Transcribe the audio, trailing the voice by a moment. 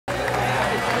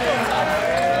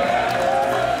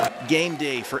Game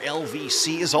day for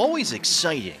LVC is always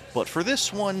exciting, but for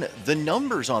this one, the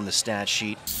numbers on the stat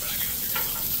sheet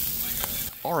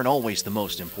aren't always the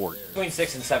most important. Between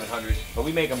 600 and 700, but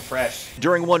we make them fresh.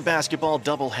 During one basketball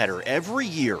doubleheader every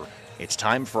year, it's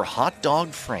time for Hot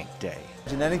Dog Frank Day.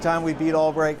 And anytime we beat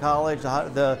Albright College,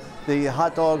 the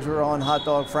hot dogs were on Hot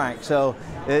Dog Frank. So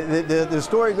the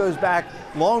story goes back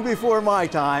long before my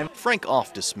time. Frank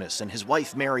Oftismus and his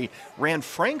wife Mary ran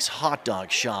Frank's hot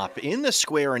dog shop in the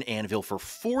square in Annville for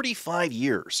 45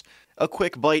 years. A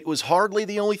quick bite was hardly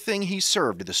the only thing he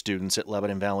served to the students at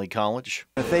Lebanon Valley College.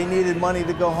 If they needed money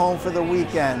to go home for the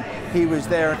weekend, he was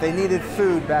there. If they needed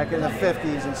food back in the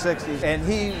 50s and 60s, and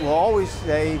he will always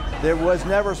say there was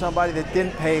never somebody that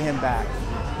didn't pay him back.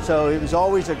 So it was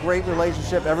always a great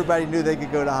relationship. Everybody knew they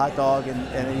could go to Hot Dog,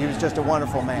 and he was just a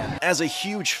wonderful man. As a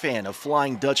huge fan of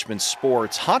Flying Dutchmen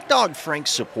sports, Hot Dog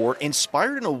Frank's support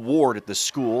inspired an award at the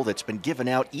school that's been given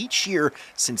out each year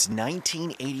since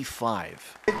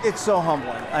 1985. It's so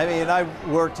humbling. I mean, I've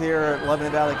worked here at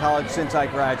Lebanon Valley College since I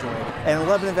graduated. And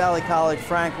Lebanon Valley College,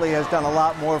 frankly, has done a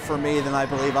lot more for me than I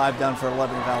believe I've done for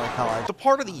Lebanon Valley College. The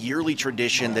part of the yearly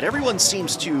tradition that everyone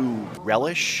seems to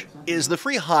relish is the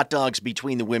free hot dogs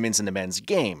between the women's and the men's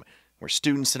game, where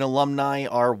students and alumni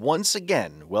are once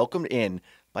again welcomed in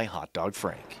by Hot Dog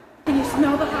Frank. Can you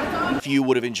smell the hot dog? Few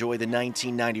would have enjoyed the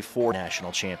 1994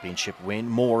 national championship win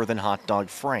more than Hot Dog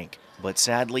Frank, but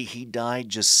sadly he died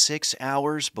just 6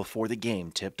 hours before the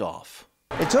game tipped off.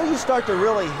 Until you start to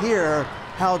really hear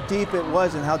how deep it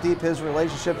was and how deep his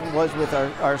relationship was with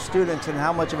our students and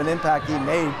how much of an impact he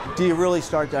made, do you really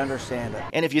start to understand it.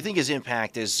 And if you think his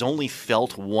impact is only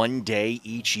felt one day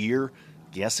each year,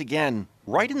 guess again.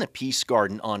 Right in the Peace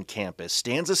Garden on campus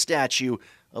stands a statue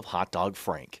of Hot Dog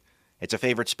Frank. It's a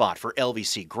favorite spot for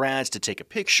LVC grads to take a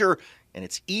picture, and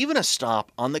it's even a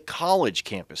stop on the college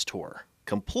campus tour,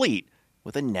 complete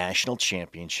with a national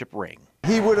championship ring.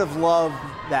 He would have loved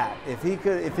that. If he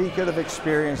could have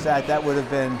experienced that, that would have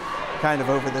been kind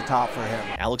of over the top for him.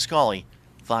 Alex Cawley,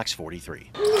 Fox 43.